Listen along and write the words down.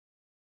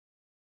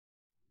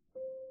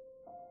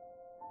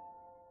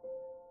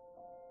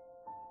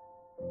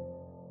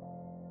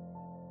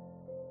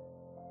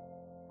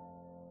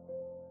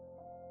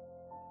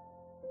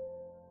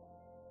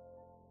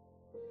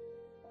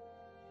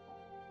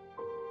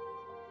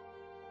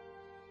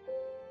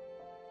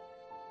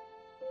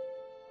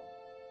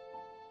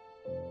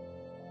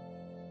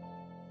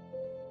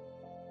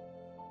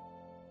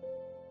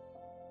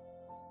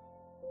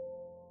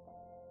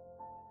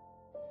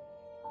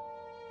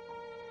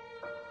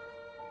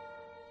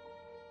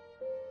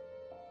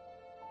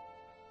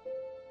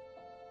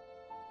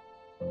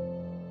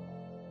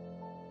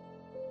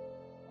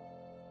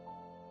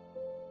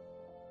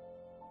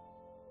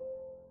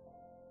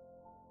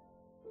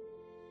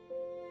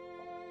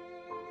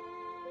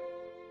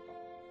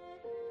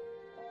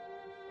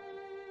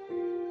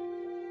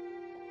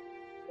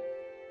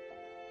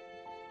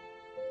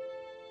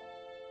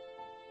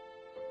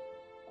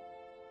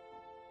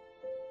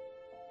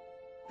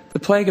The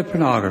plague of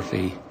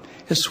pornography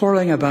is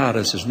swirling about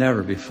us as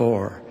never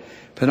before.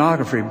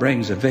 Pornography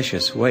brings a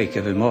vicious wake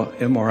of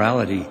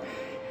immorality,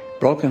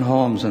 broken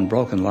homes and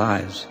broken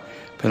lives.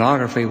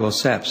 Pornography will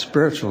sap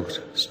spiritual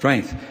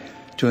strength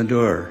to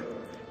endure.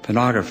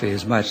 Pornography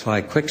is much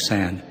like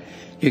quicksand.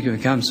 You can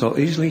become so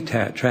easily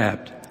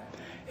trapped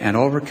and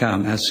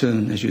overcome as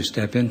soon as you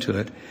step into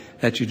it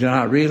that you do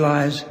not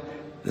realize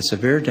the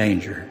severe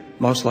danger.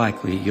 Most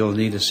likely you'll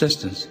need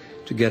assistance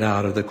to get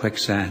out of the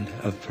quicksand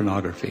of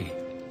pornography.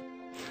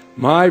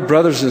 My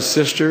brothers and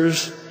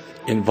sisters,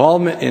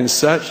 involvement in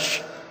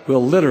such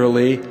will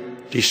literally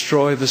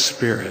destroy the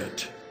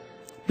spirit.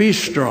 Be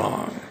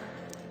strong.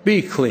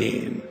 Be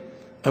clean.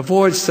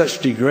 Avoid such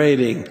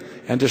degrading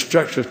and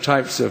destructive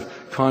types of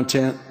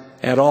content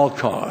at all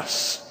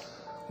costs,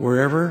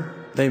 wherever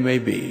they may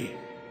be.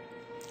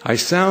 I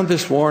sound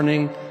this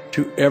warning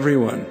to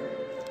everyone,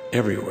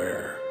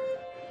 everywhere.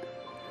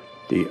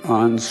 The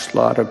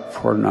onslaught of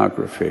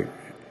pornography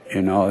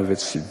in all of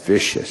its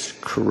vicious,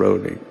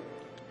 corroding,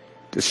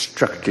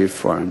 destructive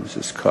forms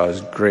has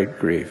caused great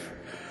grief,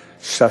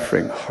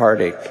 suffering,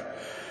 heartache,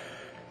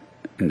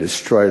 and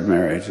destroyed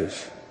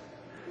marriages.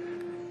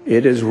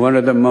 It is one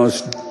of the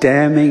most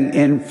damning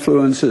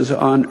influences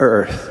on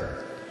earth,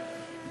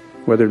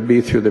 whether it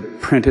be through the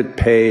printed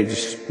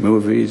page,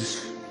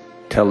 movies,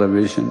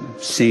 television,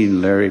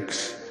 scene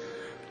lyrics,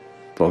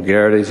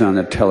 vulgarities on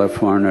the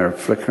telephone, or a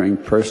flickering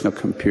personal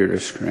computer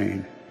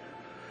screen.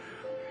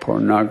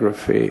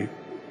 Pornography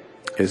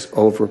is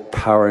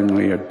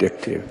overpoweringly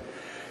addictive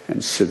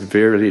and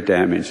severely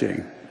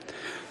damaging.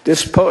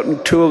 This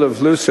potent tool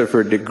of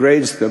Lucifer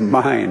degrades the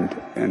mind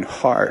and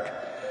heart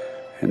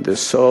and the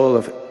soul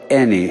of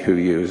any who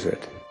use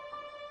it.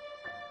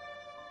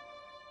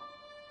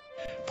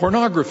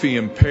 Pornography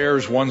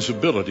impairs one's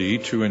ability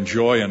to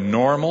enjoy a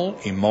normal,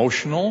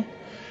 emotional,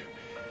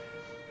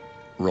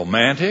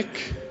 romantic,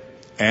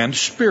 and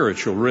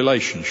spiritual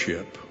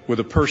relationship with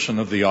a person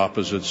of the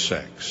opposite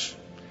sex.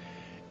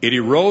 It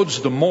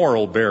erodes the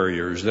moral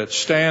barriers that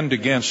stand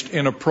against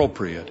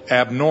inappropriate,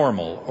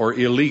 abnormal, or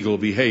illegal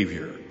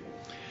behavior.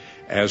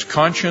 As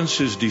conscience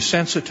is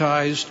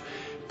desensitized,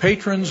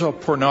 patrons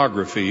of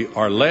pornography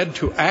are led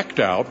to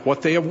act out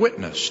what they have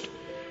witnessed,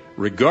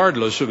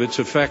 regardless of its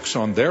effects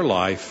on their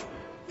life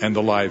and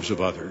the lives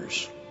of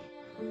others.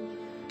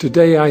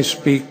 Today I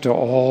speak to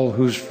all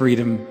whose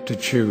freedom to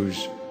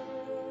choose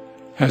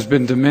has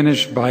been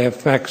diminished by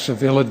effects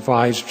of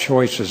ill-advised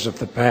choices of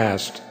the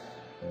past.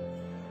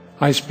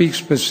 I speak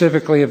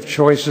specifically of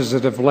choices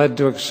that have led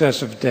to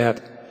excessive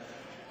debt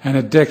and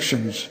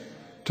addictions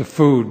to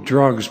food,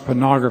 drugs,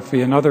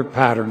 pornography, and other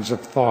patterns of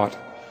thought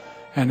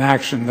and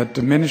action that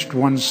diminished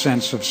one's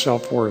sense of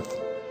self-worth.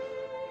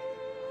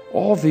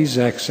 All these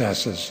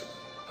excesses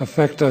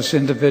affect us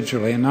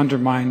individually and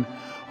undermine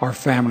our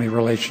family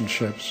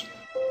relationships.